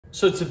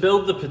So to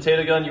build the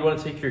potato gun, you want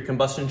to take your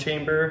combustion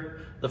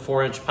chamber, the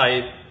 4-inch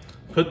pipe,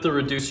 put the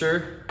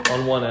reducer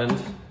on one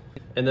end,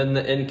 and then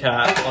the end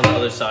cap on the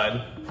other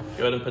side.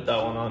 Go ahead and put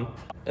that one on.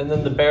 And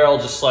then the barrel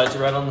just slides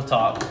right on the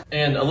top.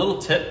 And a little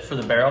tip for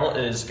the barrel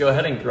is go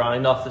ahead and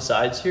grind off the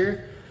sides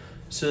here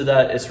so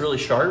that it's really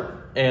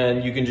sharp,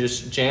 and you can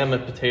just jam a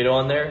potato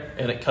on there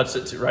and it cuts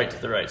it right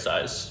to the right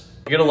size.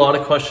 I get a lot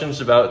of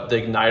questions about the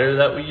igniter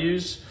that we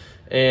use,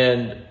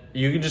 and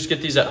you can just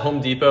get these at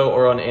Home Depot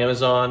or on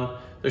Amazon.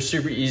 They're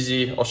super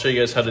easy. I'll show you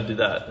guys how to do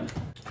that.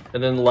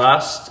 And then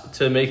last,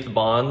 to make the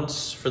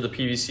bonds for the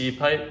PVC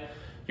pipe,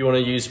 you want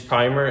to use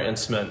primer and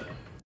cement.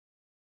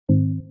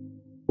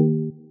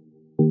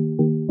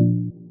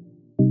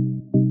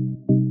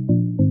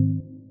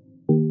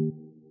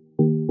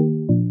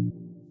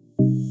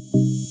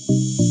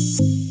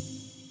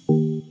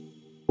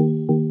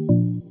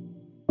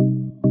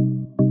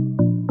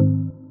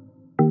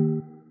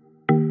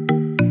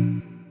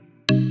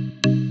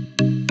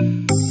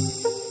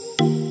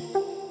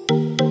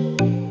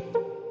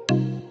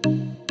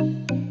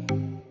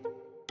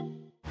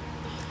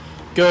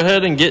 Go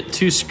ahead and get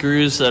 2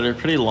 screws that are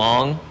pretty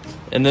long,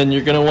 and then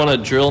you're going to want to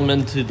drill them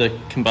into the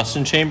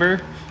combustion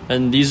chamber,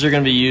 and these are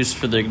going to be used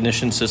for the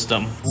ignition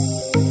system.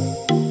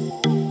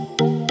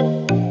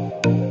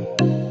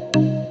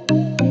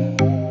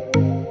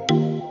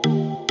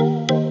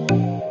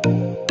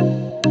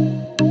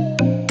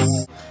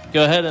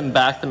 Go ahead and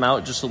back them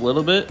out just a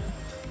little bit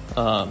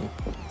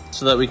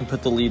so that we can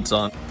put the leads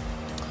on.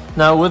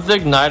 Now with the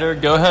igniter,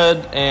 go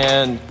ahead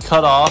and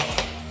cut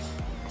off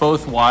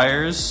both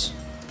wires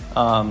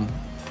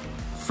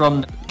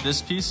from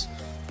this piece,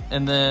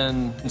 and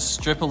then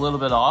strip a little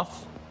bit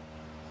off.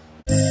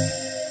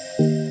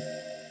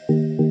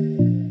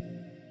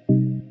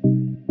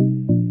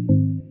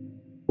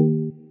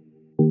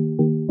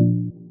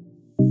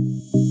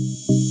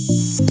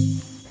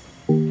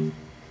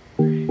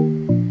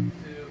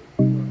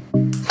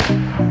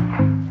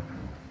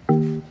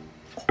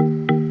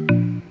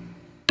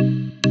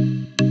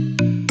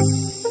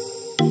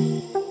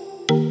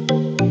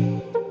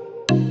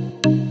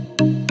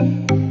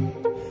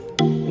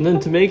 And then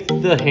to make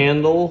the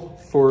handle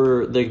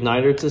for the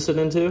igniter to sit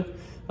into,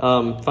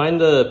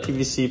 find a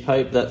PVC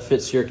pipe that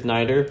fits your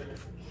igniter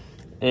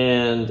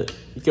and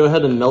go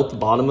ahead and melt the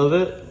bottom of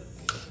it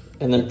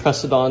and then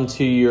press it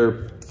onto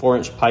your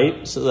 4-inch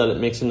pipe so that it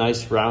makes a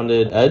nice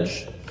rounded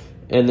edge,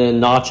 and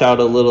then notch out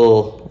a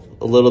little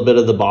bit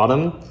of the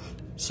bottom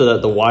so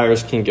that the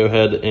wires can go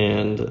ahead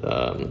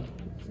and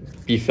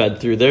be fed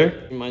through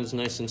there. Mine's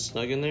nice and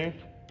snug in there,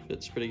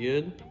 fits pretty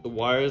good. The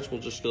wires will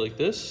just go like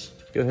this.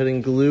 Go ahead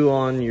and glue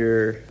on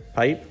your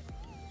pipe.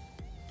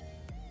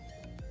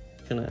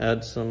 Gonna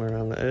add some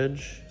around the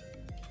edge.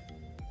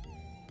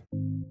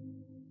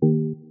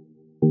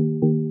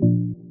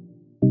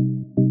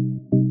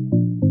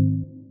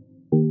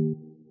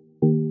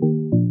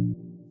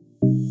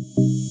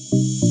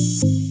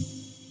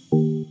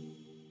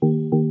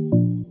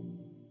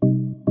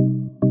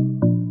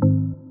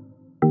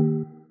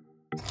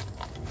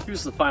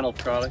 Here's the final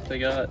product I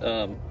got.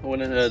 I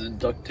went ahead and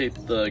duct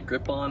taped the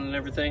grip on and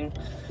everything.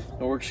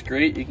 It works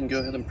great. You can go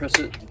ahead and press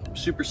it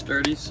super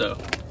sturdy. So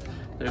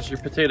there's your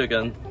potato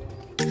gun.